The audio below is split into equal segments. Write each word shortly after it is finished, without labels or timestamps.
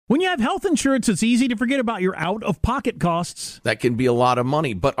When you have health insurance, it's easy to forget about your out-of-pocket costs. That can be a lot of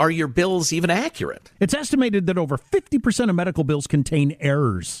money, but are your bills even accurate? It's estimated that over 50% of medical bills contain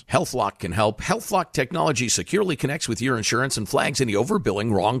errors. HealthLock can help. HealthLock technology securely connects with your insurance and flags any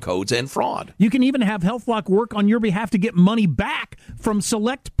overbilling, wrong codes, and fraud. You can even have HealthLock work on your behalf to get money back from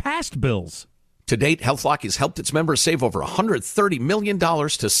select past bills. To date, HealthLock has helped its members save over $130 million.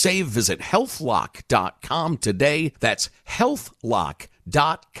 To save, visit healthlock.com today. That's healthlock.com.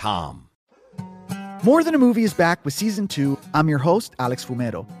 More Than a Movie is back with Season 2. I'm your host, Alex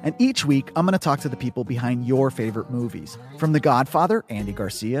Fumero, and each week I'm going to talk to the people behind your favorite movies. From The Godfather, Andy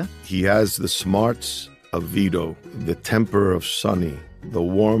Garcia. He has the smarts of Vito, the temper of Sonny, the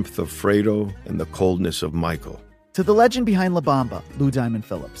warmth of Fredo, and the coldness of Michael. To the legend behind La Bamba, Lou Diamond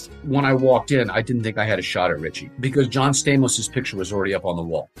Phillips. When I walked in, I didn't think I had a shot at Richie because John Stamos' picture was already up on the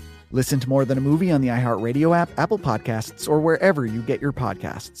wall. Listen to More Than a Movie on the iHeartRadio app, Apple Podcasts, or wherever you get your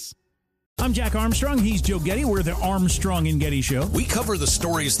podcasts. I'm Jack Armstrong. He's Joe Getty. We're the Armstrong and Getty Show. We cover the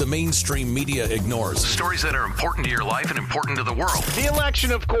stories the mainstream media ignores. Stories that are important to your life and important to the world. The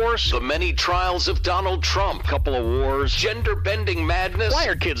election, of course. The many trials of Donald Trump. Couple of wars. Gender-bending madness. Why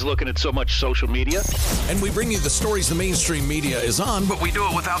are kids looking at so much social media? And we bring you the stories the mainstream media is on, but we do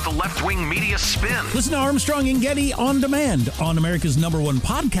it without the left-wing media spin. Listen to Armstrong and Getty on demand on America's #1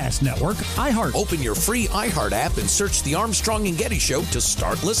 podcast network, iHeart. Open your free iHeart app and search The Armstrong and Getty Show to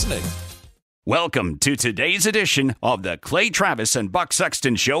start listening. Welcome to today's edition of the Clay Travis and Buck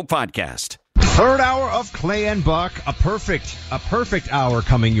Sexton Show podcast. Third hour of Clay and Buck, a perfect hour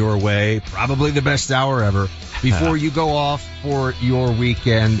coming your way, probably the best hour ever. Before you go off for your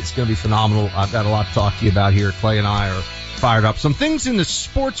weekend, it's going to be phenomenal. I've got a lot to talk to you about here. Clay and I are fired up. Some things in the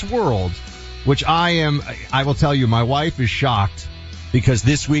sports world, which I will tell you, my wife is shocked because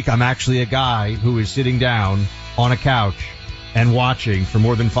this week I'm actually a guy who is sitting down on a couch and watching for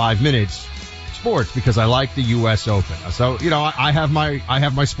more than 5 minutes sports because I like the U.S. Open. So, I have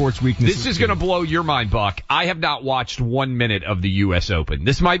my sports weaknesses. This is going to blow your mind, Buck. I have not watched 1 minute of the U.S. Open.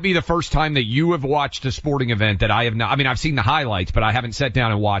 This might be the first time that you have watched a sporting event that I have not. I mean, I've seen the highlights, but I haven't sat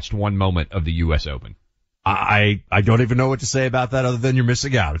down and watched one moment of the U.S. Open. I don't even know what to say about that other than you're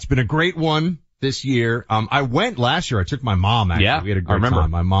missing out. It's been a great one this year. I went last year. I took my mom, actually. Yeah, we had a great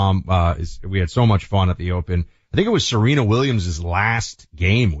time. My mom, we had so much fun at the Open. I think it was Serena Williams' last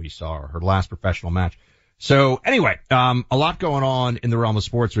game we saw, her last professional match. So anyway, a lot going on in the realm of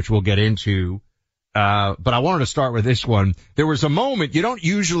sports, which we'll get into. But I wanted to start with this one. There was a moment, you don't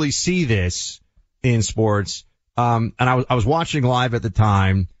usually see this in sports. And I was watching live at the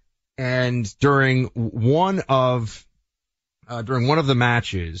time, and during one of the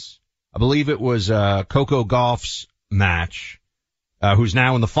matches, I believe it was, Coco Gauff's match, who's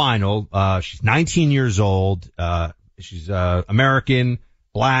now in the final. She's 19 years old. She's, American,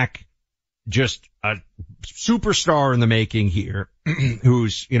 black, just a superstar in the making here,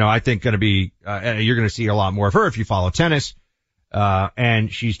 who's, I think gonna be, you're gonna see a lot more of her if you follow tennis.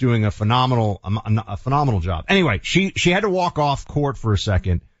 And she's doing a phenomenal job. Anyway, she had to walk off court for a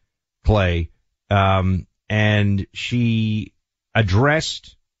second, Clay, and she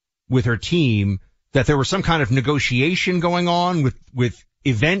addressed with her team that there was some kind of negotiation going on with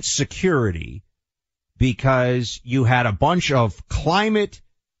event security because you had a bunch of climate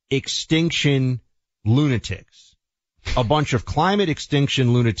extinction lunatics. A bunch of climate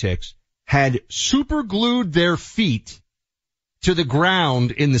extinction lunatics had super glued their feet to the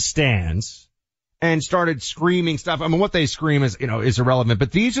ground in the stands and started screaming stuff. I mean, what they scream is irrelevant,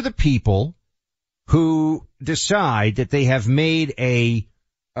 but these are the people who decide that they have made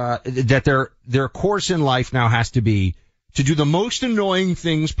that their course in life now has to be to do the most annoying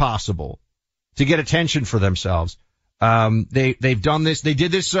things possible to get attention for themselves. They've done this. They did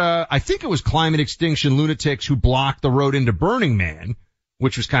this, I think it was climate extinction lunatics who blocked the road into Burning Man,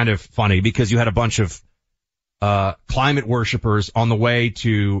 which was kind of funny because you had a bunch of, climate worshipers on the way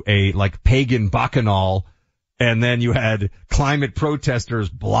to a pagan bacchanal, and then you had climate protesters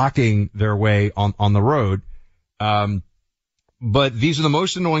blocking their way on the road. But these are the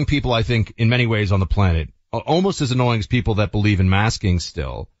most annoying people, I think, in many ways on the planet. Almost as annoying as people that believe in masking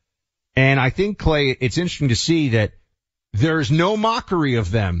still. And I think, Clay, it's interesting to see that there's no mockery of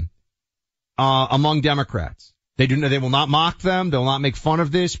them, among Democrats. They will not mock them. They will not make fun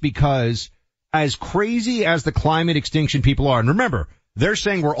of this because as crazy as the climate extinction people are, and remember, they're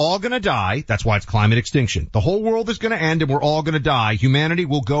saying we're all going to die. That's why it's climate extinction. The whole world is going to end and we're all going to die. Humanity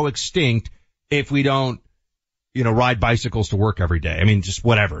will go extinct if we don't, ride bicycles to work every day. I mean, just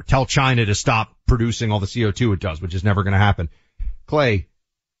whatever. Tell China to stop producing all the CO2 it does, which is never going to happen. Clay,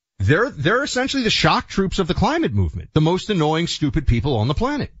 they're essentially the shock troops of the climate movement. The most annoying, stupid people on the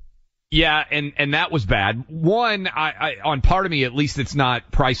planet. Yeah, and that was bad. One, I on part of me, at least it's not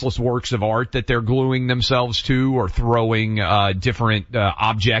priceless works of art that they're gluing themselves to or throwing different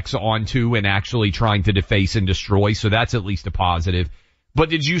objects onto and actually trying to deface and destroy. So that's at least a positive. But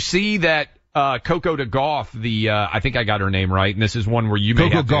did you see that Coco de Goff, I think I got her name right, and this is one where you may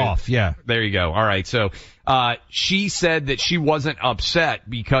have to. Coco Gauff, yeah. There you go. All right. So she said that she wasn't upset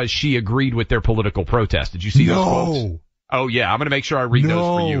because she agreed with their political protest. Did you see those quotes? Oh yeah, I'm going to make sure I read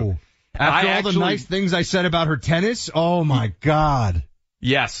those for you. After the nice things I said about her tennis, oh my God.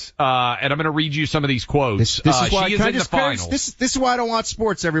 Yes, and I'm going to read you some of these quotes. This is why she is in the finals. This is why I don't watch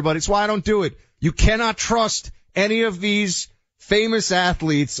sports, everybody. It's why I don't do it. You cannot trust any of these famous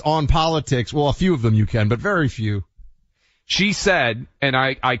athletes on politics. Well, a few of them you can, but very few. She said, and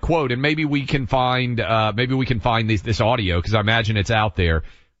I quote, and maybe we can find this audio because I imagine it's out there.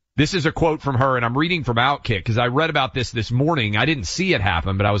 This is a quote from her, and I'm reading from Outkick because I read about this morning. I didn't see it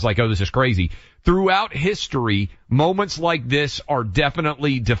happen, but I was like, oh, this is crazy. Throughout history, moments like this are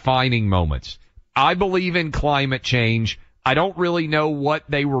definitely defining moments. I believe in climate change. I don't really know what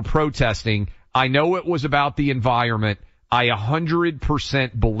they were protesting. I know it was about the environment. I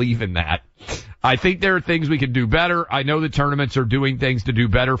 100% believe in that. I think there are things we can do better. I know the tournaments are doing things to do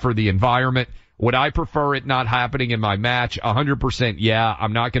better for the environment. Would I prefer it not happening in my match? 100% yeah.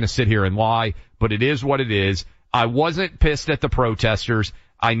 I'm not going to sit here and lie, but it is what it is. I wasn't pissed at the protesters.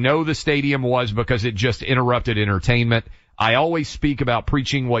 I know the stadium was because it just interrupted entertainment. I always speak about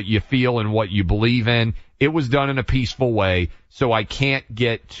preaching what you feel and what you believe in. It was done in a peaceful way, so I can't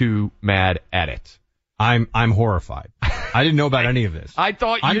get too mad at it. I'm horrified. I didn't know about any of this. I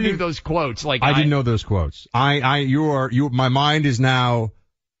thought you knew those quotes. Like I didn't know those quotes. My mind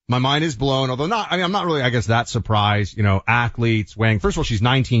is blown, although I'm not really, I guess, that surprised. Athletes weighing, first of all, she's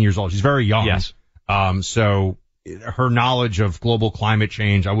 19 years old. She's very young. Yes. So her knowledge of global climate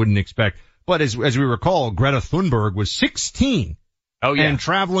change, I wouldn't expect. But as we recall, Greta Thunberg was 16. Oh, yeah. And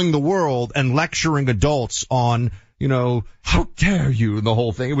traveling the world and lecturing adults on, how dare you, and the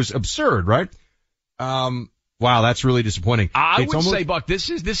whole thing. It was absurd, right? Wow, that's really disappointing. I would say, Buck, this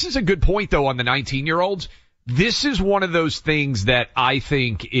is a good point though on the 19-year-olds. This is one of those things that I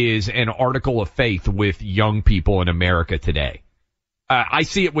think is an article of faith with young people in America today. I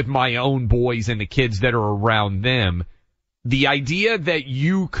see it with my own boys and the kids that are around them. The idea that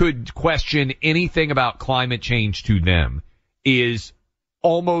you could question anything about climate change to them is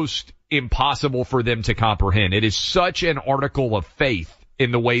almost impossible for them to comprehend. It is such an article of faith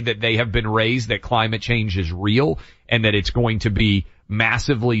in the way that they have been raised that climate change is real and that it's going to be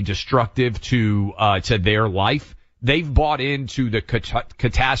massively destructive to their life. They've bought into the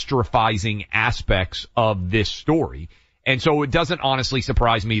catastrophizing aspects of this story. And so it doesn't honestly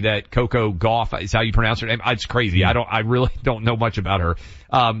surprise me that Coco Gauff is how you pronounce her name. It's crazy. I really don't know much about her.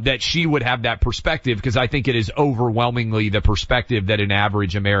 That she would have that perspective because I think it is overwhelmingly the perspective that an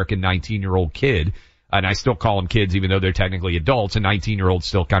average American 19-year-old kid, and I still call them kids even though they're technically adults, a 19-year-old's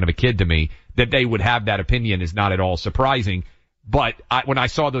still kind of a kid to me, that they would have that opinion is not at all surprising. But when I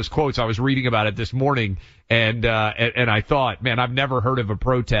saw those quotes, I was reading about it this morning and I thought, man, I've never heard of a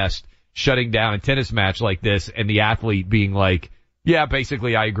protest shutting down a tennis match like this and the athlete being like, yeah,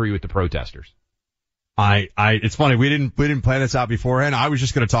 basically I agree with the protesters. It's funny. We didn't plan this out beforehand. I was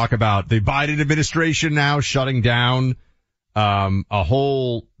just going to talk about the Biden administration now shutting down, a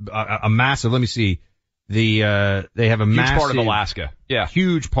massive, let me see. They have a huge massive part of Alaska. Yeah.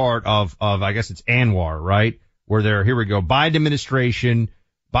 Huge part of, I guess it's Anwar, right? Where here we go. Biden administration,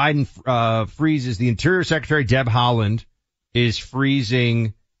 Biden, freezes the Interior Secretary Deb Haaland is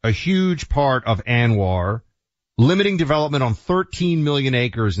freezing a huge part of Anwar, limiting development on 13 million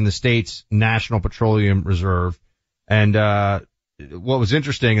acres in the state's National Petroleum Reserve. And, what was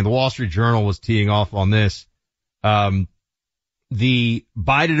interesting, and the Wall Street Journal was teeing off on this, the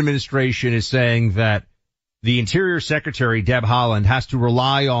Biden administration is saying that the Interior Secretary, Deb Haaland, has to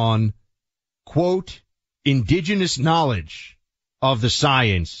rely on, quote, indigenous knowledge of the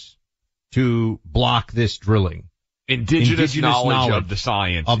science to block this drilling. Indigenous knowledge of the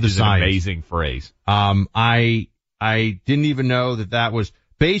science is an amazing phrase. I didn't even know that was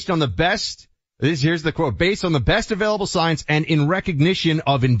based on the best, here's the quote, based on the best available science and in recognition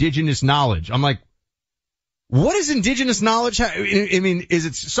of indigenous knowledge. I'm like, what is indigenous knowledge? I mean,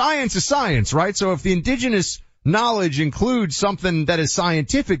 science is science, right? So if the indigenous knowledge includes something that is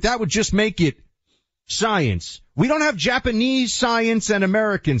scientific, that would just make it science. We don't have Japanese science and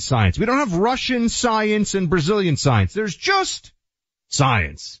American science. We don't have Russian science and Brazilian science. There's just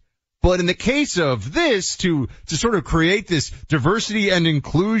science. But in the case of this, to sort of create this diversity and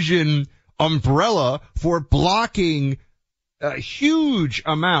inclusion umbrella for blocking a huge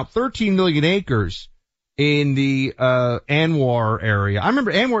amount, 13 million acres in the Anwar area. I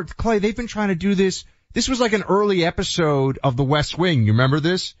remember Anwar, Clay, they've been trying to do this. This was like an early episode of The West Wing. You remember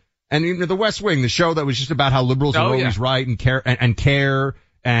this? And you know, The West Wing, the show that was just about how liberals are always right and care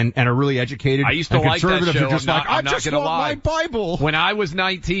and are really educated. I used to like that show. Are just I just want my Bible. When I was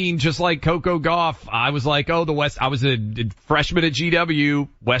 19, just like Coco Gauff, I was like, oh, I was a freshman at GW,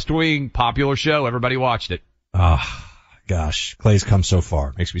 West Wing, popular show. Everybody watched it. Gosh, Clay's come so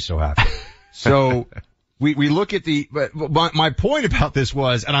far. Makes me so happy. So we look at but my point about this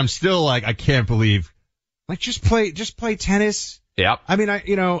was, and I'm still like, I can't believe, like, just play tennis. Yep. I mean,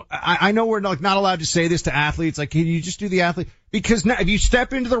 I know we're not allowed to say this to athletes. Like, can you just do the athlete? Because now, if you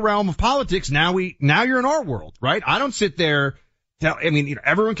step into the realm of politics, now you're in our world, right? I don't sit there.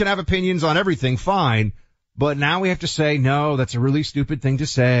 Everyone can have opinions on everything, fine. But now we have to say, no, that's a really stupid thing to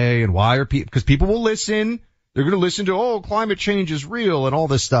say. And why are people, because people will listen. They're going to listen to, climate change is real and all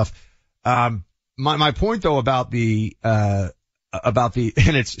this stuff. My point though about the,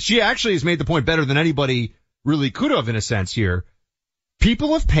 she actually has made the point better than anybody really could have in a sense here.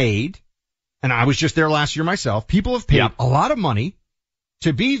 People have paid, and I was just there last year myself, people have paid a lot of money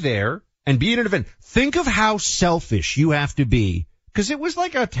to be there and be at an event. Think of how selfish you have to be, because it was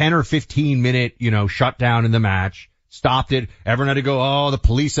like a 10 or 15 minute, shutdown in the match, stopped it, everyone had to go, the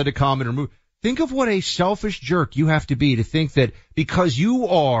police had to come and remove. Think of what a selfish jerk you have to be to think that because you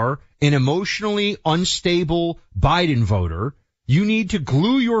are an emotionally unstable Biden voter, you need to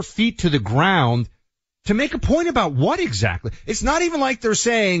glue your feet to the ground to make a point about what exactly? It's not even like they're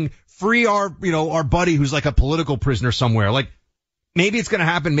saying free our buddy who's like a political prisoner somewhere. Like, maybe it's going to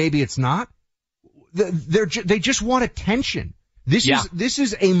happen, maybe it's not. They just want attention. This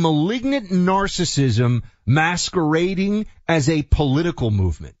is a malignant narcissism masquerading as a political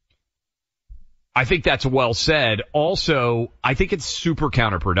movement. I think that's well said. Also, I think it's super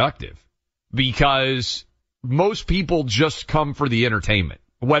counterproductive because most people just come for the entertainment.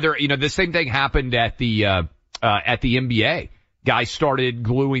 Whether, the same thing happened at the NBA. Guys started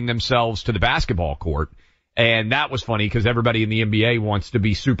gluing themselves to the basketball court. And that was funny because everybody in the NBA wants to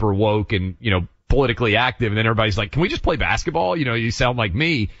be super woke and, politically active. And then everybody's like, can we just play basketball? You sound like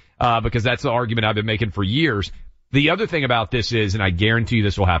me, because that's the argument I've been making for years. The other thing about this is, and I guarantee you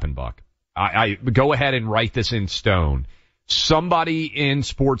this will happen, Buck. I go ahead and write this in stone. Somebody in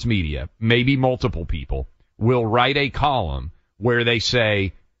sports media, maybe multiple people, will write a column where they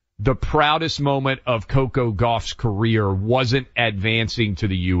say the proudest moment of Coco Gauff's career wasn't advancing to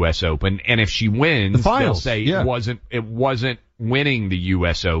the U.S. Open, and if she wins, they'll say it wasn't winning the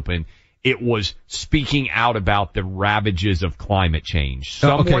U.S. Open. It was speaking out about the ravages of climate change.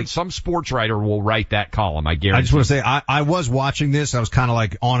 Some sports writer will write that column, I guarantee. I just want to say, I was watching this. I was kind of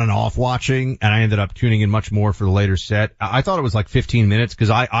like on and off watching, and I ended up tuning in much more for the later set. I thought it was like 15 minutes, because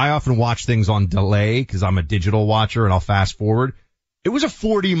I often watch things on delay, because I'm a digital watcher, and I'll fast forward. It was a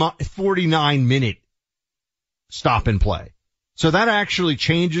 49 minute stop and play. So that actually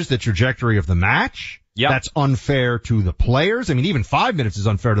changes the trajectory of the match. Yep. That's unfair to the players. I mean, even 5 minutes is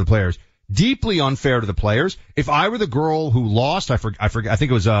unfair to the players. Deeply unfair to the players. If I were the girl who lost, I think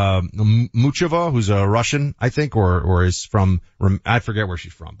it was, Muchova, who's a Russian, I think, or is from, I forget where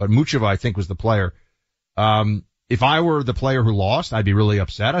she's from, but Muchova, I think, was the player. If I were the player who lost, I'd be really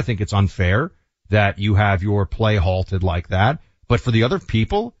upset. I think it's unfair that you have your play halted like that. But for the other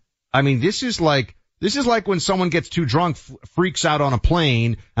people, I mean, this is like when someone gets too drunk, freaks out on a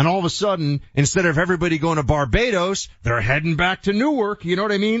plane, and all of a sudden, instead of everybody going to Barbados, they're heading back to Newark. You know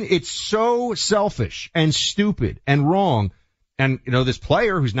what I mean? It's so selfish and stupid and wrong. And, this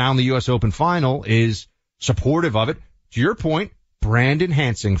player who's now in the U.S. Open final is supportive of it. To your point, brand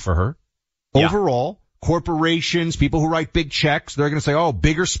enhancing for her. Yeah. Overall, corporations, people who write big checks, they're going to say,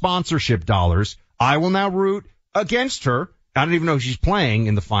 bigger sponsorship dollars. I will now root against her. I don't even know if she's playing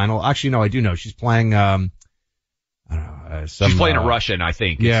in the final. Actually, no, I do know. She's playing, I don't know. She's playing a Russian, I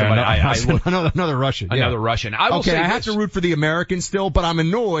think. Yeah, another Russian. Another Russian. I have to root for the Americans still, but I'm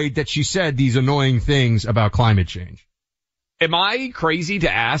annoyed that she said these annoying things about climate change. Am I crazy to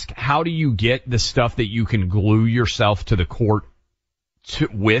ask, how do you get the stuff that you can glue yourself to the court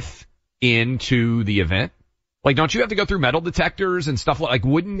into the event? Like, don't you have to go through metal detectors and stuff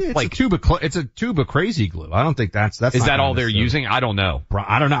it's a tube of crazy glue. I don't think that's. Is that all they're using? I don't know.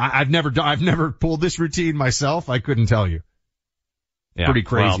 I don't know. I've never pulled this routine myself. I couldn't tell you. Yeah, pretty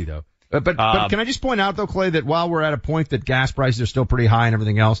crazy though. But can I just point out though, Clay, that while we're at a point that gas prices are still pretty high and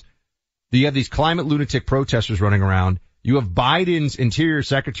everything else, you have these climate lunatic protesters running around. You have Biden's Interior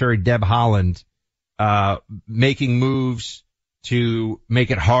Secretary Deb Haaland, making moves to make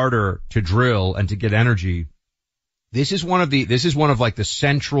it harder to drill and to get energy. This is one of like the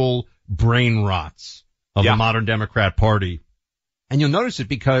central brain rots of the modern Democrat Party. And you'll notice it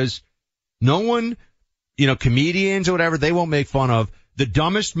because no one, comedians or whatever, they won't make fun of the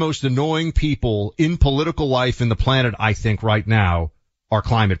dumbest, most annoying people in political life in the planet, I think, right now, are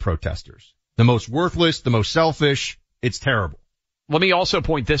climate protesters. The most worthless, the most selfish. It's terrible. Let me also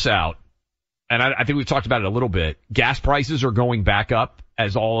point this out, and I think we've talked about it a little bit. Gas prices are going back up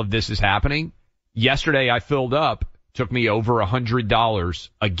as all of this is happening. Yesterday I filled up, took me over $100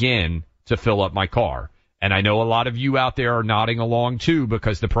 again to fill up my car. And I know a lot of you out there are nodding along too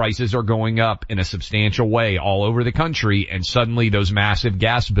because the prices are going up in a substantial way all over the country, and suddenly those massive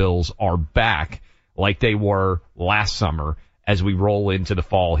gas bills are back like they were last summer as we roll into the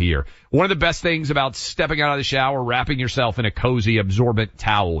fall here. One of the best things about stepping out of the shower, wrapping yourself in a cozy, absorbent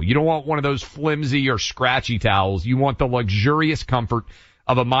towel. You don't want one of those flimsy or scratchy towels. You want the luxurious comfort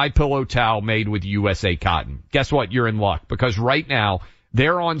of a MyPillow towel made with USA cotton. Guess what? You're in luck because right now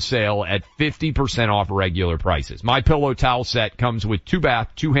they're on sale at 50% off regular prices. MyPillow towel set comes with 2 bath,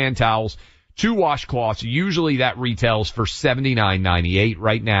 2 hand towels, 2 washcloths. Usually that retails for $79.98.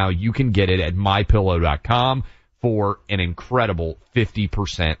 Right now you can get it at MyPillow.com for an incredible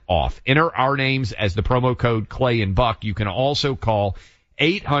 50% off. Enter our names as the promo code Clay and Buck. You can also call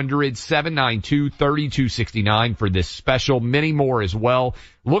 800-792-3269 for this special. Many more as well.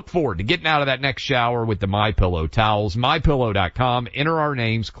 Look forward to getting out of that next shower with the MyPillow towels. MyPillow.com. Enter our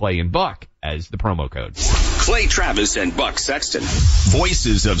names, Clay and Buck, as the promo code. Clay Travis and Buck Sexton.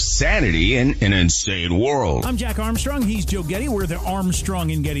 Voices of sanity in an insane world. I'm Jack Armstrong. He's Joe Getty. We're the Armstrong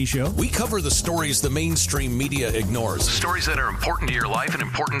and Getty Show. We cover the stories the mainstream media ignores. Stories that are important to your life and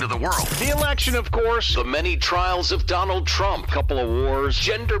important to the world. The election, of course. The many trials of Donald Trump. Couple of wars.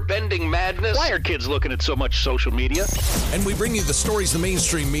 Gender-bending madness. Why are kids looking at so much social media? And we bring you the stories the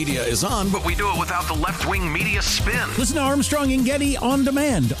mainstream media is on, but we do it without the left-wing media spin. Listen to Armstrong and Getty on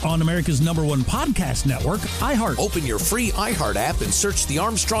demand on America's #1 podcast network, iHeart. Open your free iHeart app and search The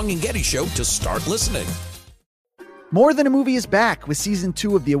Armstrong and Getty Show to start listening. More Than a Movie is back with season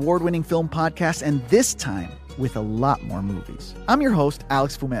 2 of the award-winning film podcast, and this time with a lot more movies. I'm your host,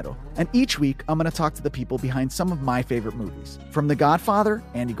 Alex Fumero, and each week I'm going to talk to the people behind some of my favorite movies. From The Godfather,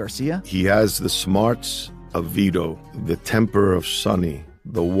 Andy Garcia. He has the smarts of Vito, the temper of Sonny,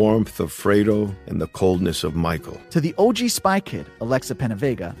 the warmth of Fredo, and the coldness of Michael. To the OG Spy Kid, Alexa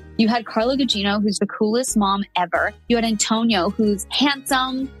Penavega. You had Carla Gugino, who's the coolest mom ever. You had Antonio, who's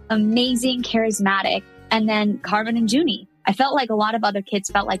handsome, amazing, charismatic. And then Carmen and Junie. I felt like a lot of other kids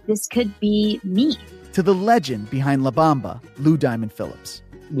felt like this could be me. To the legend behind La Bamba, Lou Diamond Phillips.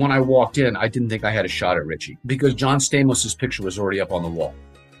 When I walked in, I didn't think I had a shot at Richie because John Stamos' picture was already up on the wall.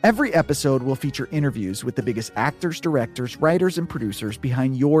 Every episode will feature interviews with the biggest actors, directors, writers, and producers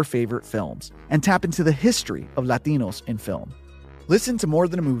behind your favorite films and tap into the history of Latinos in film. Listen to More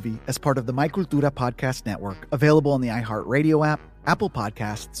Than a Movie as part of the My Cultura podcast network, available on the iHeartRadio app, Apple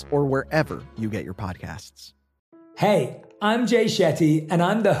Podcasts, or wherever you get your podcasts. Hey, I'm Jay Shetty, and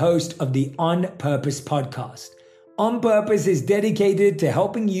I'm the host of the On Purpose podcast. On Purpose is dedicated to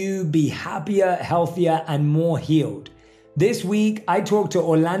helping you be happier, healthier, and more healed. This week, I talked to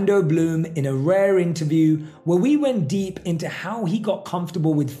Orlando Bloom in a rare interview where we went deep into how he got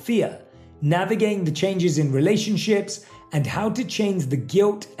comfortable with fear, navigating the changes in relationships, and how to change the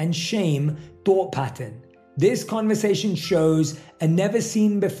guilt and shame thought pattern. This conversation shows a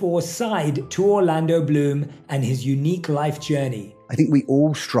never-seen-before side to Orlando Bloom and his unique life journey. I think we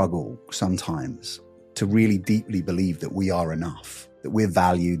all struggle sometimes to really deeply believe that we are enough, that we're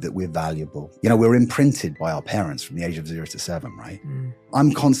valued, that we're valuable. You know, we're imprinted by our parents from the age of 0 to 7, right?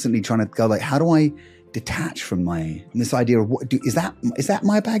 I'm constantly trying to go like, how do I detach from this idea of is that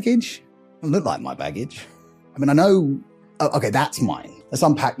my baggage? It doesn't look like my baggage. I mean, I know, okay, that's mine. Let's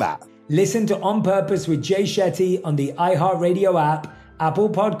unpack that. Listen to On Purpose with Jay Shetty on the iHeartRadio app, Apple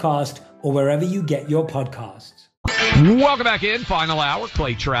Podcast, or wherever you get your podcasts. Welcome back in. Final hour,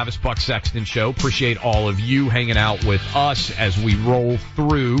 Clay Travis, Buck Sexton Show. Appreciate all of you hanging out with us as we roll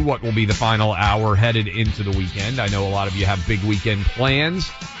through what will be the final hour headed into the weekend. I know a lot of you have big weekend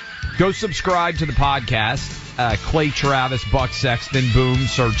plans. Go subscribe to the podcast. Clay Travis, Buck Sexton, boom,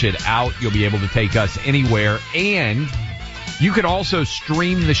 search it out. You'll be able to take us anywhere. And you can also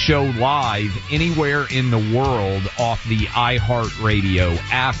stream the show live anywhere in the world off the iHeartRadio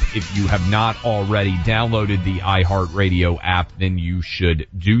app. If you have not already downloaded the iHeartRadio app, then you should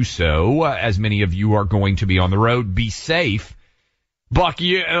do so. As many of you are going to be on the road, be safe. Buck,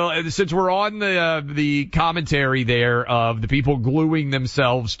 since we're on the commentary there of the people gluing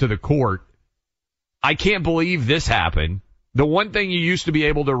themselves to the court, I can't believe this happened. The one thing you used to be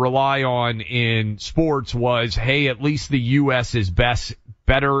able to rely on in sports was, hey, at least the U.S. is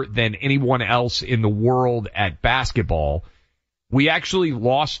better than anyone else in the world at basketball. We actually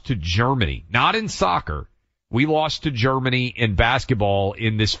lost to Germany, not in soccer. We lost to Germany in basketball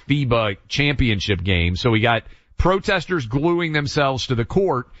in this FIBA championship game. So we got protesters gluing themselves to the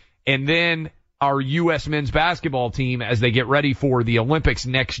court, and then our U.S. men's basketball team, as they get ready for the Olympics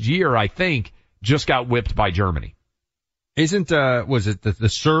next year, I think, just got whipped by Germany. Isn't, was it the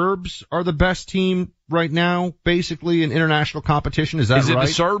Serbs are the best team right now, basically, in international competition? Is that right? Is it the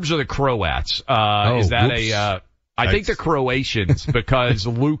Serbs or the Croats? I think the Croatians, because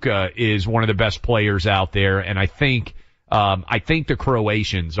Luka is one of the best players out there, and I think the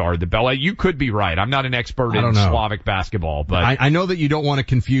Croatians are the best. You could be right. I'm not an expert in Slavic basketball, but I know that you don't want to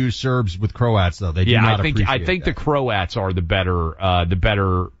confuse Serbs with Croats, though. They do not appreciate I think the Croats are the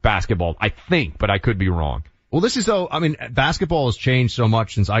better basketball. I think, but I could be wrong. Well, this is though, I mean, basketball has changed so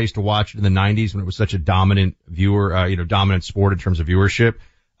much since I used to watch it in the 90s when it was such a dominant dominant sport in terms of viewership.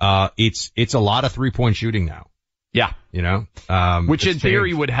 It's a lot of 3-point shooting now. Yeah. Which in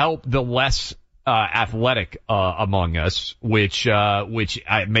theory would help the less athletic among us, which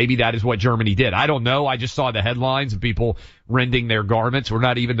maybe that is what Germany did. I don't know. I just saw the headlines of people rending their garments. We're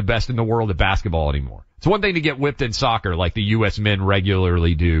not even the best in the world at basketball anymore. It's one thing to get whipped in soccer like the U.S. men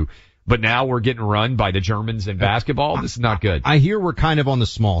regularly do, but now we're getting run by the Germans in basketball. This is not good. I hear we're kind of on the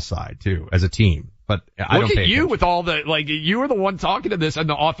small side too as a team. But I don't Look at you with all the, you were the one talking to this on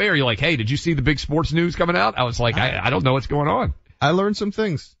the off air. You're like, hey, did you see the big sports news coming out? I was like, I don't know what's going on. I learned some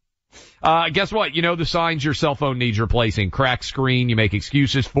things. Guess what? You know the signs your cell phone needs replacing. Cracked screen you make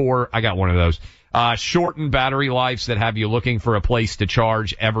excuses for. I got one of those. Shortened battery lives that have you looking for a place to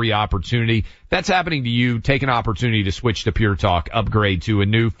charge every opportunity. That's happening to you. Take an opportunity to switch to Pure Talk. Upgrade to a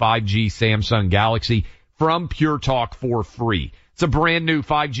new 5G Samsung Galaxy from Pure Talk for free. It's a brand new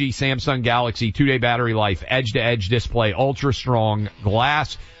 5G Samsung Galaxy 2-day battery life, edge-to-edge display, ultra-strong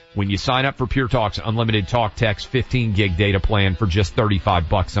glass. When you sign up for Pure Talk's unlimited talk text 15 gig data plan for just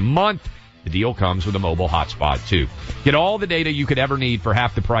 $35 a month, the deal comes with a mobile hotspot too. Get all the data you could ever need for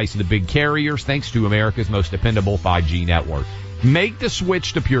half the price of the big carriers thanks to America's most dependable 5G network. Make the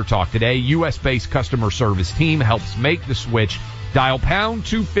switch to Pure Talk today. U.S.-based customer service team helps make the switch. Dial pound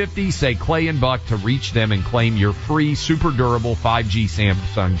 250, say Clay and Buck to reach them and claim your free super durable 5G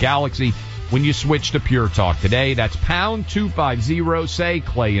Samsung Galaxy when you switch to Pure Talk today. That's pound 250, say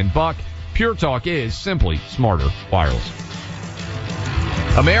Clay and Buck. Pure Talk is simply smarter wireless.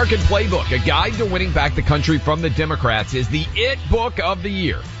 American Playbook, a guide to winning back the country from the Democrats, is the IT book of the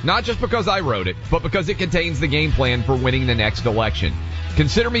year. Not just because I wrote it, but because it contains the game plan for winning the next election.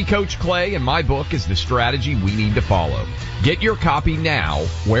 Consider me Coach Clay, and my book is the strategy we need to follow. Get your copy now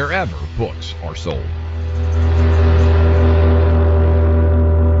wherever books are sold.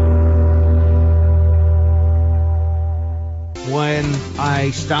 When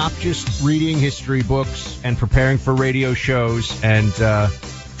I stopped just reading history books and preparing for radio shows and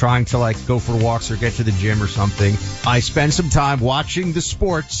trying to go for walks or get to the gym or something, I spend some time watching the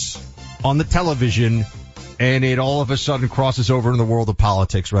sports on the television, and it all of a sudden crosses over in the world of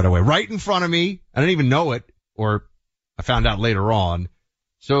politics right away. Right in front of me. I didn't even know it, or I found out later on.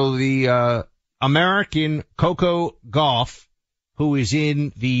 So the American Coco Gauff, who is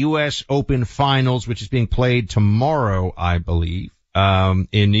in the U.S. Open Finals, which is being played tomorrow, I believe, in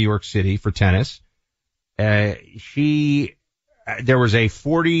New York City for tennis. There was a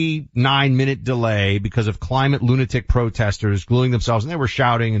 49-minute delay because of climate lunatic protesters gluing themselves, and they were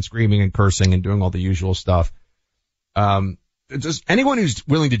shouting and screaming and cursing and doing all the usual stuff. Just anyone who's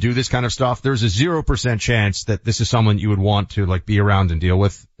willing to do this kind of stuff, there's a 0% chance that this is someone you would want to be around and deal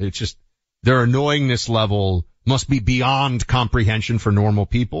with. It's just their annoyingness level must be beyond comprehension for normal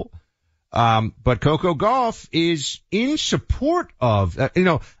people. But Coco Gauff is in support of,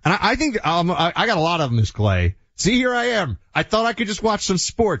 and I think, I got a lot of them, Miss Clay. See, here I am. I thought I could just watch some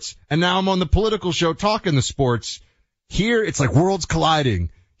sports, and now I'm on the political show talking the sports. Here, it's like worlds colliding.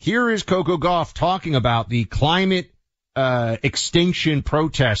 Here is Coco Gauff talking about the climate, extinction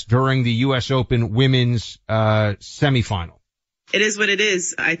protest during the U.S. Open women's, semifinal. It is what it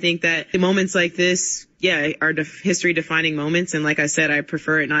is. I think that moments like this, are history-defining moments. And like I said, I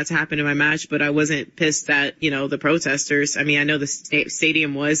prefer it not to happen in my match, but I wasn't pissed at, the protesters. I mean, I know the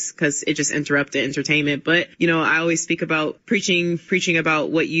stadium was because it just interrupted entertainment. But, I always speak about preaching about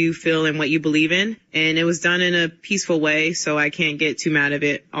what you feel and what you believe in. And it was done in a peaceful way, so I can't get too mad of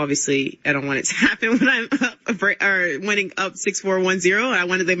it. Obviously, I don't want it to happen when I'm winning up 6-4-1-0. I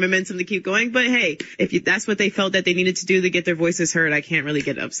wanted the momentum to keep going. But hey, if that's what they felt that they needed to do to get their voices heard, I can't really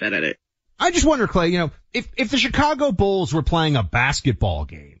get upset at it. I just wonder, Clay, if the Chicago Bulls were playing a basketball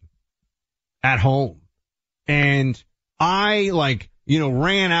game at home and I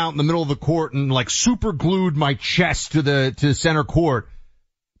ran out in the middle of the court and super glued my chest to the center court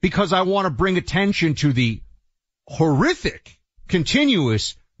because I want to bring attention to the horrific,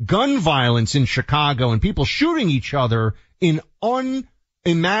 continuous gun violence in Chicago and people shooting each other in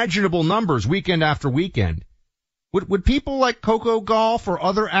unimaginable numbers weekend after weekend. Would people like Coco Gauff or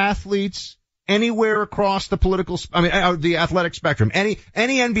other athletes anywhere across the the athletic spectrum, any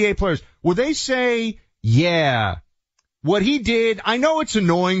NBA players, would they say, yeah, what he did, I know it's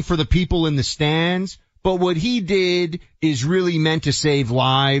annoying for the people in the stands, but what he did is really meant to save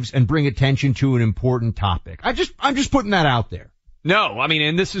lives and bring attention to an important topic. I'm just putting that out there. No,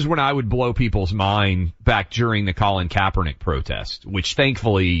 and this is when I would blow people's mind back during the Colin Kaepernick protest, which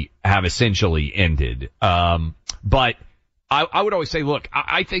thankfully have essentially ended. But I would always say, look,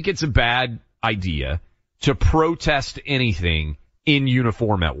 I think it's a bad idea to protest anything in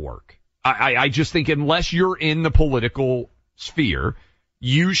uniform at work. I just think unless you're in the political sphere,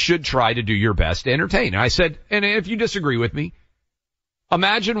 you should try to do your best to entertain. I said, and if you disagree with me,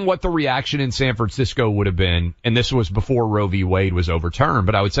 imagine what the reaction in San Francisco would have been, and this was before Roe v. Wade was overturned,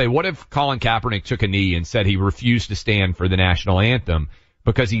 but I would say, what if Colin Kaepernick took a knee and said he refused to stand for the national anthem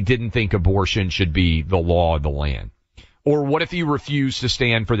because he didn't think abortion should be the law of the land? Or what if he refused to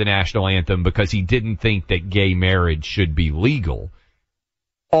stand for the national anthem because he didn't think that gay marriage should be legal?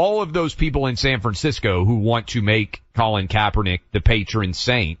 All of those people in San Francisco who want to make Colin Kaepernick the patron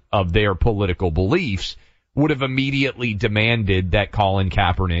saint of their political beliefs would have immediately demanded that Colin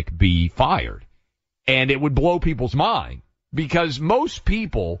Kaepernick be fired. And it would blow people's mind because most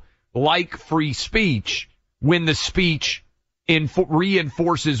people like free speech when the speech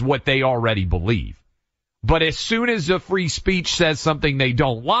reinforces what they already believe. But as soon as a free speech says something they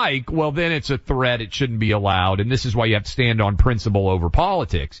don't like, well, then it's a threat. It shouldn't be allowed. And this is why you have to stand on principle over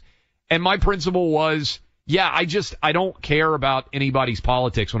politics. And my principle was, yeah, I don't care about anybody's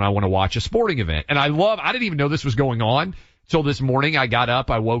politics when I want to watch a sporting event. And I didn't even know this was going on till this morning. I got up,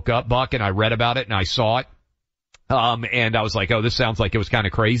 I woke up, Buck, and I read about it and I saw it. And I was like, oh, this sounds like it was kind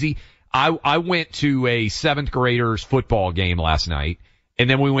of crazy. I went to a 7th graders football game last night. And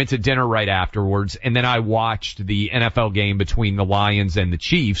then we went to dinner right afterwards, and then I watched the NFL game between the Lions and the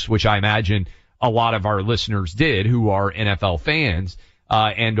Chiefs, which I imagine a lot of our listeners did who are NFL fans,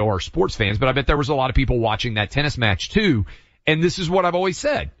 and or sports fans. But I bet there was a lot of people watching that tennis match too. And this is what I've always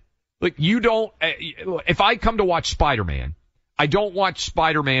said. Like, if I come to watch Spider-Man, I don't watch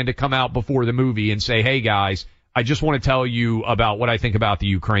Spider-Man to come out before the movie and say, hey guys, I just want to tell you about what I think about the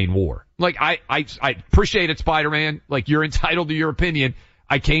Ukraine war. Like, I appreciate it, Spider-Man. Like, you're entitled to your opinion.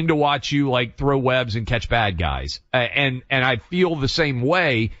 I came to watch you, throw webs and catch bad guys. And I feel the same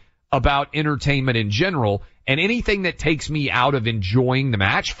way about entertainment in general. And anything that takes me out of enjoying the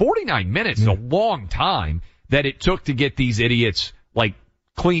match, 49 minutes is a long time that it took to get these idiots,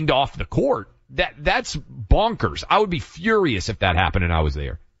 cleaned off the court. That's bonkers. I would be furious if that happened and I was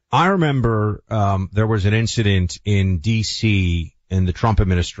there. I remember there was an incident in D.C. in the Trump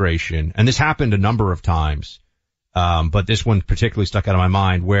administration, and this happened a number of times, but this one particularly stuck out of my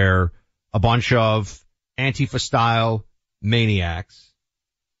mind, where a bunch of Antifa-style maniacs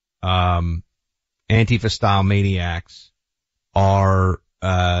are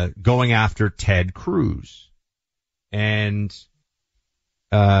going after Ted Cruz. And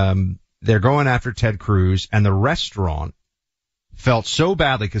they're going after Ted Cruz, and the restaurant felt so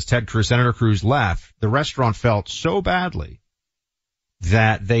badly because Senator Cruz left. The restaurant felt so badly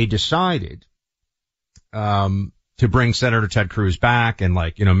that they decided to bring Senator Ted Cruz back and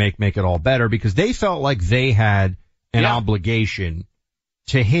make it all better, because they felt like they had an obligation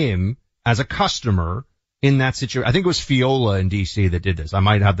to him as a customer in that situation. I think it was Fiola in D.C. that did this. I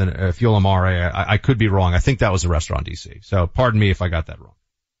might have the Fiola Mare. I could be wrong. I think that was the restaurant in D.C. So pardon me if I got that wrong.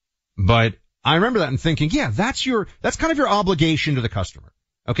 But I remember that and thinking, yeah, that's kind of your obligation to the customer.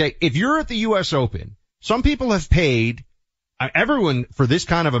 Okay. If you're at the U.S. Open, some people have paid, everyone for this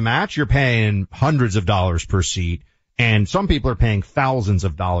kind of a match, you're paying hundreds of dollars per seat, and some people are paying thousands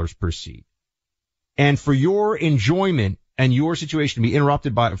of dollars per seat. And for your enjoyment and your situation to be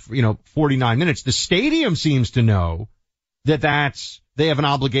interrupted by, 49 minutes, the stadium seems to know that they have an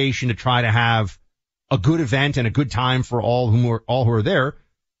obligation to try to have a good event and a good time for all who are there.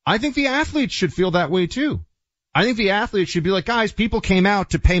 I think the athletes should feel that way too. I think the athletes should be like, guys, people came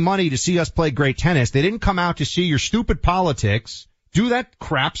out to pay money to see us play great tennis. They didn't come out to see your stupid politics. Do that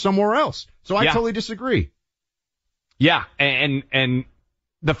crap somewhere else. So I totally disagree. Yeah. And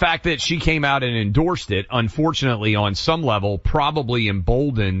the fact that she came out and endorsed it, unfortunately, on some level, probably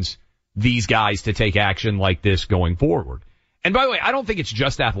emboldens these guys to take action like this going forward. And by the way, I don't think it's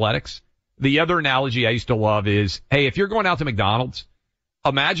just athletics. The other analogy I used to love is, hey, if you're going out to McDonald's,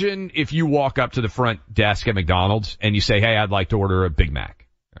 imagine if you walk up to the front desk at McDonald's and you say, hey, I'd like to order a Big Mac.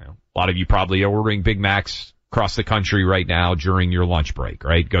 You know, a lot of you probably are ordering Big Macs across the country right now during your lunch break,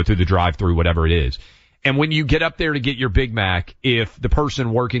 right? Go through the drive-thru, whatever it is. And when you get up there to get your Big Mac, if the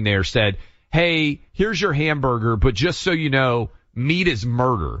person working there said, hey, here's your hamburger, but just so you know, meat is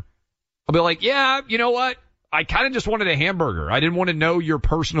murder, I'll be like, yeah, you know what? I kind of just wanted a hamburger. I didn't want to know your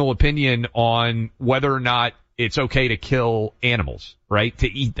personal opinion on whether or not it's okay to kill animals, right? To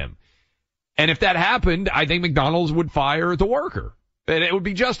eat them. And if that happened, I think McDonald's would fire the worker. And it would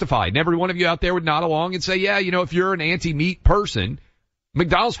be justified. And every one of you out there would nod along and say, yeah, you know, if you're an anti-meat person,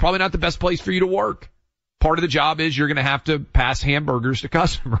 McDonald's probably not the best place for you to work. Part of the job is you're going to have to pass hamburgers to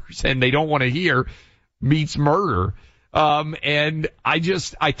customers, and they don't want to hear meat's murder. And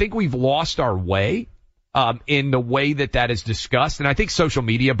I think we've lost our way in the way that is discussed. And I think social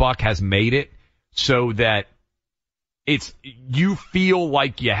media, Buck, has made it so that you feel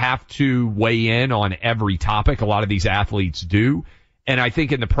like you have to weigh in on every topic. A lot of these athletes do. And I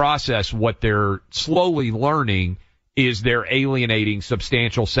think in the process, what they're slowly learning is they're alienating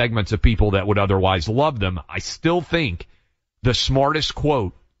substantial segments of people that would otherwise love them. I still think the smartest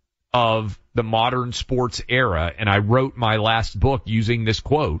quote of the modern sports era, and I wrote my last book using this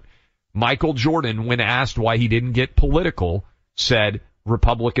quote, Michael Jordan, when asked why he didn't get political, said,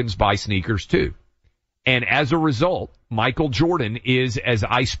 Republicans buy sneakers too. And as a result, Michael Jordan is, as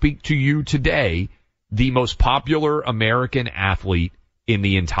I speak to you today, the most popular American athlete in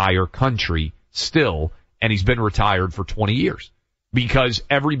the entire country still, and he's been retired for 20 years because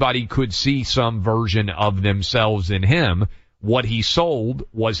everybody could see some version of themselves in him. What he sold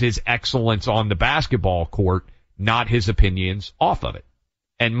was his excellence on the basketball court, not his opinions off of it.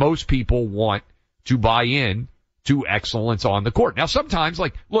 And most people want to buy in to excellence on the court. Now, sometimes,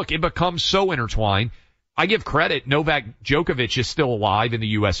 look, it becomes so intertwined. I give credit. Novak Djokovic is still alive in the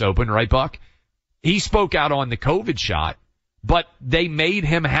U.S. Open, right, Buck? He spoke out on the COVID shot, but they made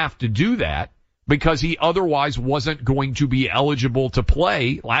him have to do that because he otherwise wasn't going to be eligible to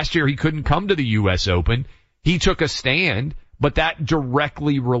play. Last year, he couldn't come to the U.S. Open. He took a stand, but that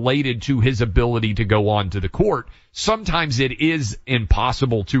directly related to his ability to go on to the court. Sometimes it is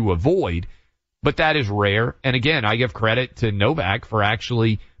impossible to avoid, but that is rare. And again, I give credit to Novak for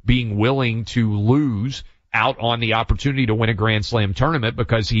actually being willing to lose out on the opportunity to win a Grand Slam tournament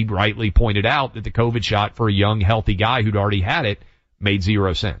because he rightly pointed out that the COVID shot for a young, healthy guy who'd already had it made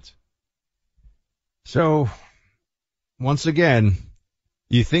 0 sense. So, once again,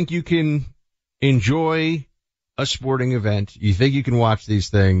 you think you can enjoy a sporting event, you think you can watch these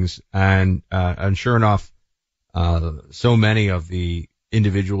things, and sure enough, so many of the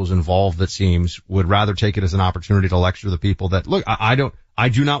individuals involved, it seems, would rather take it as an opportunity to lecture the people that, look, I do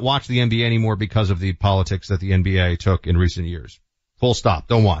not watch the NBA anymore because of the politics that the NBA took in recent years. Full stop.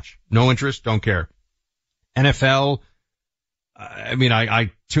 Don't watch. No interest. Don't care. NFL,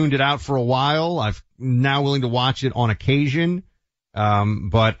 I tuned it out for a while. I'm now willing to watch it on occasion.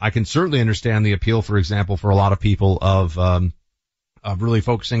 But I can certainly understand the appeal, for example, for a lot of people of really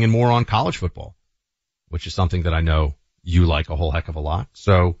focusing in more on college football, which is something that I know you like a whole heck of a lot.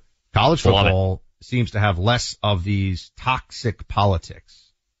 So college football seems to have less of these toxic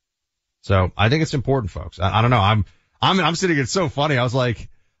politics. So I think it's important, folks. I don't know. I'm sitting, it's so funny. I was like,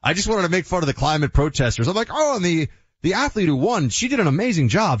 I just wanted to make fun of the climate protesters. I'm like, oh, and the athlete who won, she did an amazing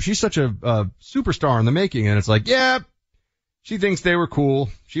job. She's such a superstar in the making. And it's like, yeah, she thinks they were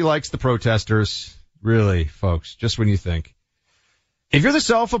cool. She likes the protesters. Really, folks, just when you think. If you're the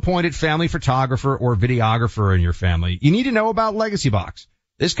self-appointed family photographer or videographer in your family, you need to know about Legacy Box.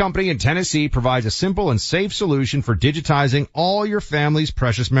 This company in Tennessee provides a simple and safe solution for digitizing all your family's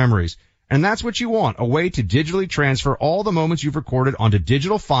precious memories. And that's what you want, a way to digitally transfer all the moments you've recorded onto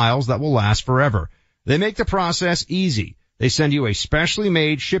digital files that will last forever. They make the process easy. They send you a specially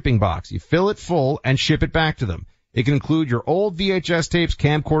made shipping box. You fill it full and ship it back to them. It can include your old VHS tapes,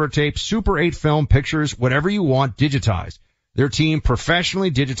 camcorder tapes, Super 8 film, pictures, whatever you want digitized. Their team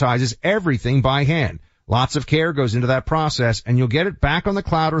professionally digitizes everything by hand. Lots of care goes into that process, and you'll get it back on the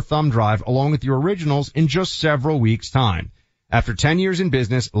cloud or thumb drive along with your originals in just several weeks' time. After 10 years in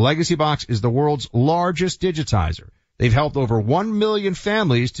business, Legacy Box is the world's largest digitizer. They've helped over 1 million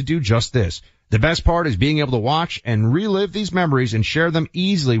families to do just this. The best part is being able to watch and relive these memories and share them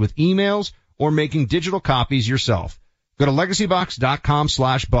easily with emails or making digital copies yourself. Go to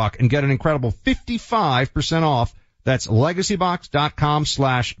legacybox.com/buck and get an incredible 55% off. That's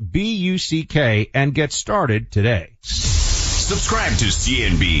legacybox.com/BUCK and get started today. Subscribe to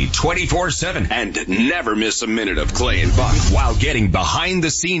CNB 24/7 and never miss a minute of Clay and Buck while getting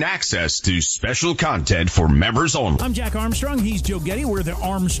behind-the-scene access to special content for members only. I'm Jack Armstrong. He's Joe Getty. We're the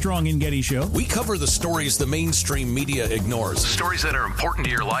Armstrong and Getty Show. We cover the stories the mainstream media ignores. Stories that are important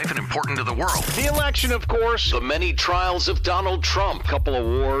to your life and important to the world. The election, of course. The many trials of Donald Trump. Couple of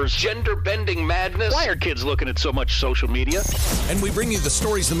wars. Gender-bending madness. Why are kids looking at so much social media? And we bring you the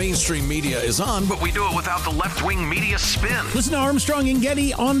stories the mainstream media is on, But we do it without the left-wing media spin. Listen to Armstrong and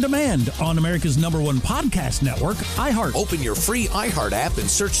Getty on demand on America's #1 podcast network, iHeart. Open your free iHeart app and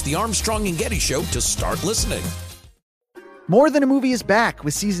search The Armstrong and Getty Show to start listening. More Than a Movie is back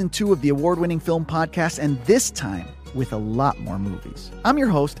with season 2 of the award-winning film podcast, and this time with a lot more movies. I'm your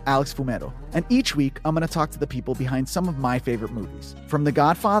host, Alex Fumero, and each week I'm going to talk to the people behind some of my favorite movies. From The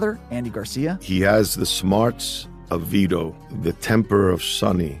Godfather, Andy Garcia. He has the smarts of Vito, the temper of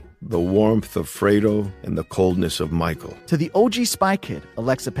Sonny, the warmth of Fredo, and the coldness of Michael. To the OG Spy Kid,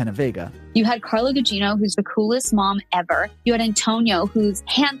 Alexa Penavega. You had Carla Gugino, who's the coolest mom ever. You had Antonio, who's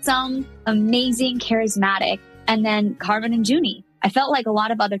handsome, amazing, charismatic. And then Carmen and Junie. I felt like a lot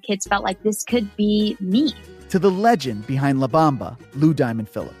of other kids felt like this could be me. To the legend behind La Bamba, Lou Diamond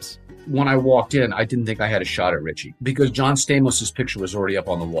Phillips. When I walked in, I didn't think I had a shot at Richie because John Stamos' picture was already up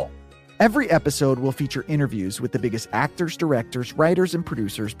on the wall. Every episode will feature interviews with the biggest actors, directors, writers, and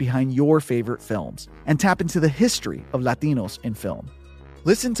producers behind your favorite films and tap into the history of Latinos in film.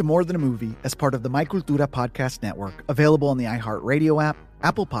 Listen to More Than a Movie as part of the My Cultura podcast network, available on the iHeartRadio app,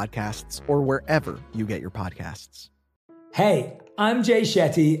 Apple Podcasts, or wherever you get your podcasts. Hey, I'm Jay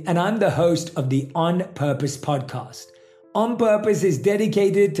Shetty, and I'm the host of the On Purpose podcast. On Purpose is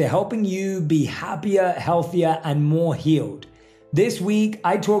dedicated to helping you be happier, healthier, and more healed. This week,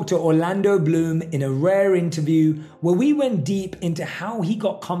 I talked to Orlando Bloom in a rare interview where we went deep into how he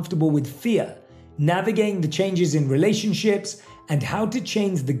got comfortable with fear, navigating the changes in relationships, and how to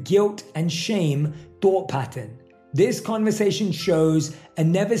change the guilt and shame thought pattern. This conversation shows a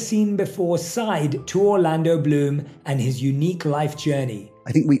never-seen-before side to Orlando Bloom and his unique life journey.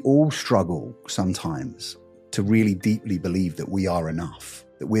 I think we all struggle sometimes to really deeply believe that we are enough,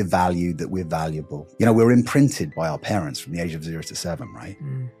 that we're valued, that we're valuable. You know, we're imprinted by our parents from the age of 0 to 7, right?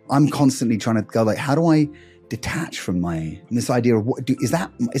 I'm constantly trying to go like, how do I detach from this idea of is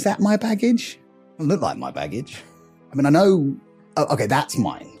that my baggage? It doesn't look like my baggage. I mean, I know, okay, that's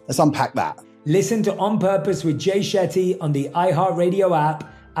mine. Let's unpack that. Listen to On Purpose with Jay Shetty on the iHeartRadio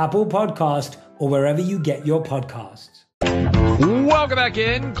app, Apple Podcast, or wherever you get your podcasts. Welcome back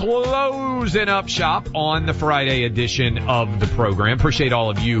in. Closing up shop on the Friday edition of the program. Appreciate all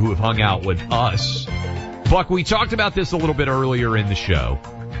of you who have hung out with us. Buck, we talked about this a little bit earlier in the show,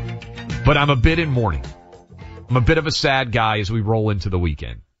 but I'm a bit in mourning. I'm a bit of a sad guy as we roll into the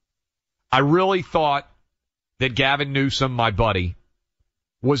weekend. I really thought that Gavin Newsom, my buddy,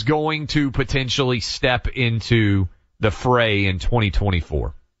 was going to potentially step into the fray in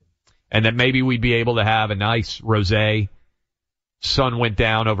 2024. And that maybe we'd be able to have a nice rosé, sun went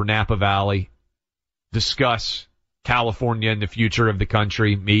down over Napa Valley, discuss California and the future of the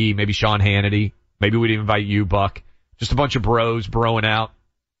country, me, maybe Sean Hannity, maybe we'd invite you, Buck, just a bunch of bros broing out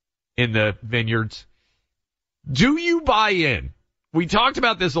in the vineyards. Do you buy in? We talked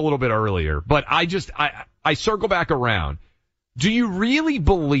about this a little bit earlier, but I circle back around. Do you really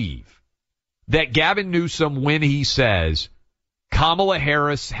believe that Gavin Newsom, when he says Kamala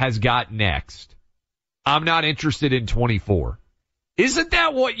Harris has got next, I'm not interested in 24, isn't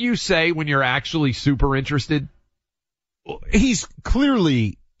that what you say when you're actually super interested? He's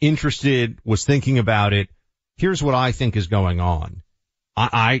clearly interested, was thinking about it. Here's what I think is going on.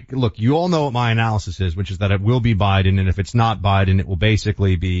 Look, you all know what my analysis is, which is that it will be Biden, and if it's not Biden, it will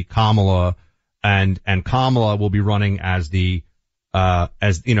basically be Kamala, and Kamala will be running as if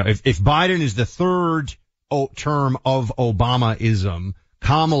Biden is the third term of Obamaism,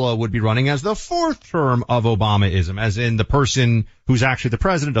 Kamala would be running as the fourth term of Obamaism, as in the person who's actually the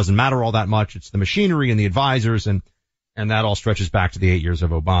president doesn't matter all that much. It's the machinery and the advisors, and that all stretches back to the 8 years of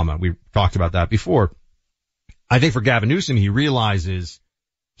Obama. We talked about that before. I think for Gavin Newsom, he realizes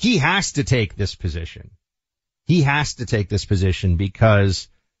he has to take this position. He has to take this position because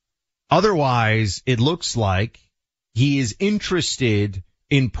otherwise it looks like he is interested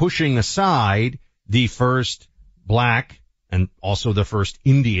in pushing aside the first black and also the first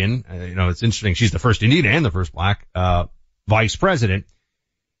Indian. It's interesting. She's the first Indian and the first black vice president.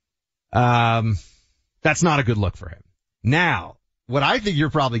 That's not a good look for him. Now, what I think you're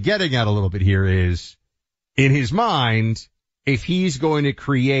probably getting at a little bit here is, in his mind, if he's going to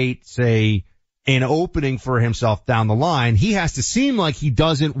create, say, an opening for himself down the line, he has to seem like he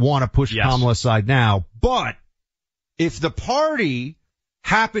doesn't want to push Kamala aside now. But if the party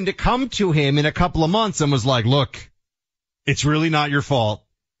happened to come to him in a couple of months and was like, look, it's really not your fault.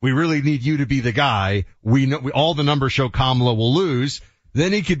 We really need you to be the guy. We know all the numbers show Kamala will lose.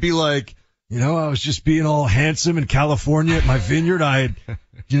 Then he could be like, I was just being all handsome in California at my vineyard. I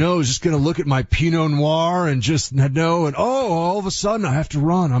was just going to look at my Pinot Noir and just know. And all of a sudden I have to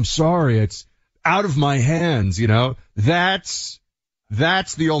run. I'm sorry. It's out of my hands. That's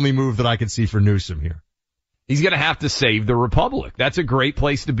the only move that I can see for Newsom here. He's going to have to save the republic. That's a great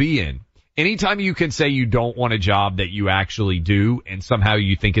place to be in. Anytime you can say you don't want a job that you actually do and somehow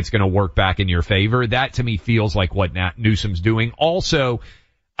you think it's going to work back in your favor, that to me feels like what Newsom's doing. Also,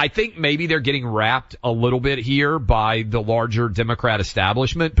 I think maybe they're getting wrapped a little bit here by the larger Democrat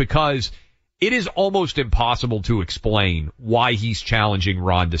establishment because it is almost impossible to explain why he's challenging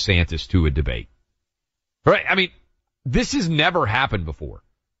Ron DeSantis to a debate. Right? I mean, this has never happened before.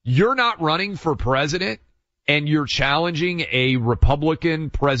 You're not running for president and you're challenging a Republican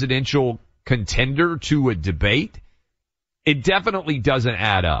presidential contender to a debate. It definitely doesn't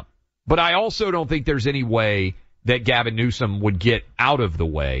add up. But I also don't think there's any way that Gavin Newsom would get out of the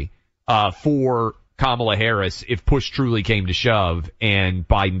way for Kamala Harris if push truly came to shove and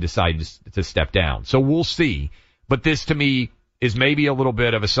Biden decided to step down. So we'll see. But this to me is maybe a little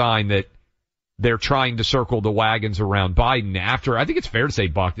bit of a sign that they're trying to circle the wagons around Biden after, I think it's fair to say,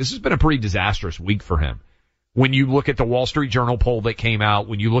 Buck, this has been a pretty disastrous week for him. When you look at the Wall Street Journal poll that came out,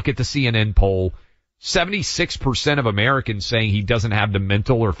 when you look at the CNN poll, 76% of Americans saying he doesn't have the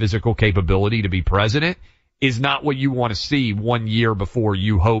mental or physical capability to be president is not what you want to see 1 year before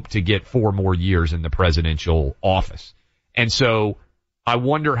you hope to get 4 more years in the presidential office. And so I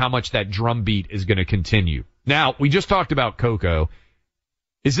wonder how much that drumbeat is going to continue. Now, we just talked about Coco.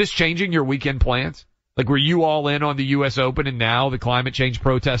 Is this changing your weekend plans? Like, were you all in on the U.S. Open and now the climate change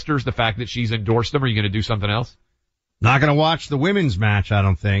protesters, the fact that she's endorsed them? Are you going to do something else? Not going to watch the women's match, I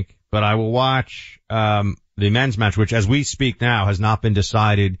don't think, but I will watch the men's match, which as we speak now has not been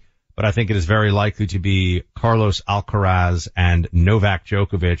decided, but I think it is very likely to be Carlos Alcaraz and Novak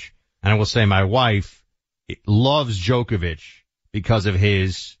Djokovic. And I will say my wife loves Djokovic because of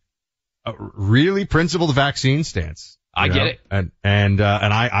his really principled vaccine stance. I get it. And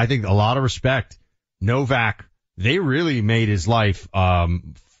I think a lot of respect. Novak, they really made his life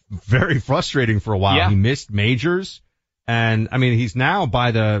very frustrating for a while. Yeah. He missed majors, and I mean he's now by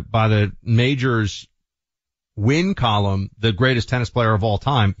the majors win column the greatest tennis player of all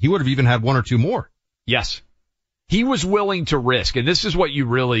time. He would have even had 1 or 2 more. Yes. He was willing to risk, and this is what you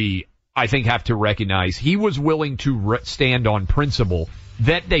really, I think, have to recognize. He was willing to stand on principle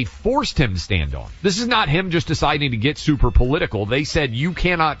that they forced him to stand on. This is not him just deciding to get super political. They said, you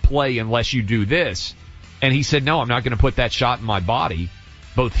cannot play unless you do this. And he said, no, I'm not going to put that shot in my body.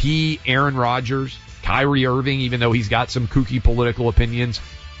 Both he, Aaron Rodgers, Kyrie Irving, even though he's got some kooky political opinions,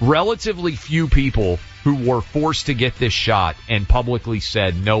 relatively few people who were forced to get this shot and publicly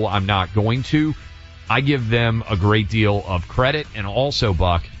said, no, I'm not going to. I give them a great deal of credit. And also,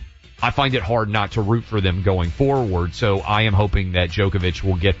 Buck, I find it hard not to root for them going forward, so I am hoping that Djokovic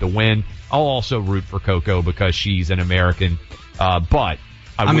will get the win. I'll also root for Coco because she's an American, but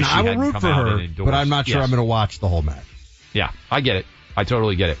I wish I will root for her, but I'm not sure I'm going to watch the whole match. Yeah, I get it. I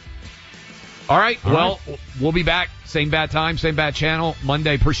totally get it. All right, we'll be back. Same bad time, same bad channel.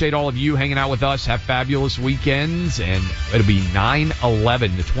 Monday, appreciate all of you hanging out with us. Have fabulous weekends, and it'll be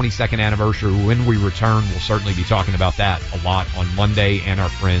 9/11, the 22nd anniversary. When we return, we'll certainly be talking about that a lot on Monday and our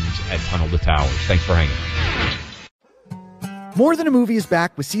friends at Tunnel to Towers. Thanks for hanging. More Than a Movie is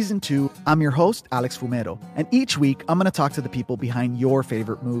back with Season 2. I'm your host, Alex Fumero, and each week I'm going to talk to the people behind your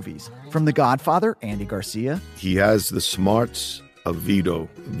favorite movies. From The Godfather, Andy Garcia. He has the smarts of Vito,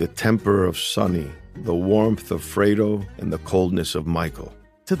 the temper of Sonny, the warmth of Fredo, and the coldness of Michael.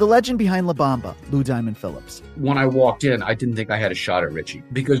 To the legend behind La Bamba, Lou Diamond Phillips. When I walked in, I didn't think I had a shot at Richie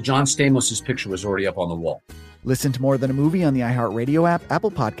because John Stamos' picture was already up on the wall. Listen to More Than a Movie on the iHeartRadio app,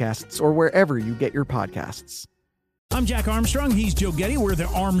 Apple Podcasts, or wherever you get your podcasts. I'm Jack Armstrong. He's Joe Getty. We're the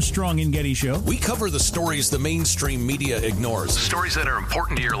Armstrong and Getty Show. We cover the stories the mainstream media ignores. Stories that are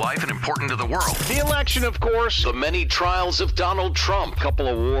important to your life and important to the world. The election, of course. The many trials of Donald Trump. Couple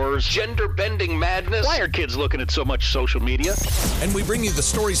of wars. Gender-bending madness. Why are kids looking at so much social media? And we bring you the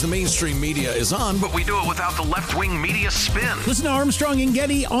stories the mainstream media is on, but we do it without the left-wing media spin. Listen to Armstrong and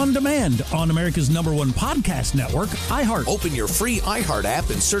Getty on demand on America's #1 podcast network, iHeart. Open your free iHeart app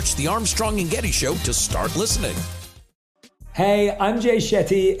and search The Armstrong and Getty Show to start listening. Hey, I'm Jay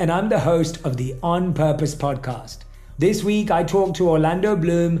Shetty, and I'm the host of the On Purpose podcast. This week, I talked to Orlando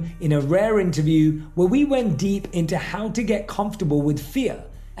Bloom in a rare interview where we went deep into how to get comfortable with fear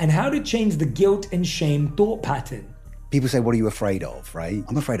and how to change the guilt and shame thought pattern. People say, what are you afraid of, right?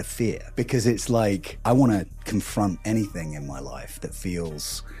 I'm afraid of fear, because it's like, I want to confront anything in my life that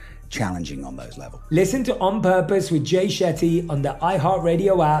feels challenging on those levels. Listen to On Purpose with Jay Shetty on the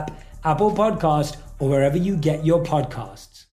iHeartRadio app, Apple Podcast, or wherever you get your podcasts.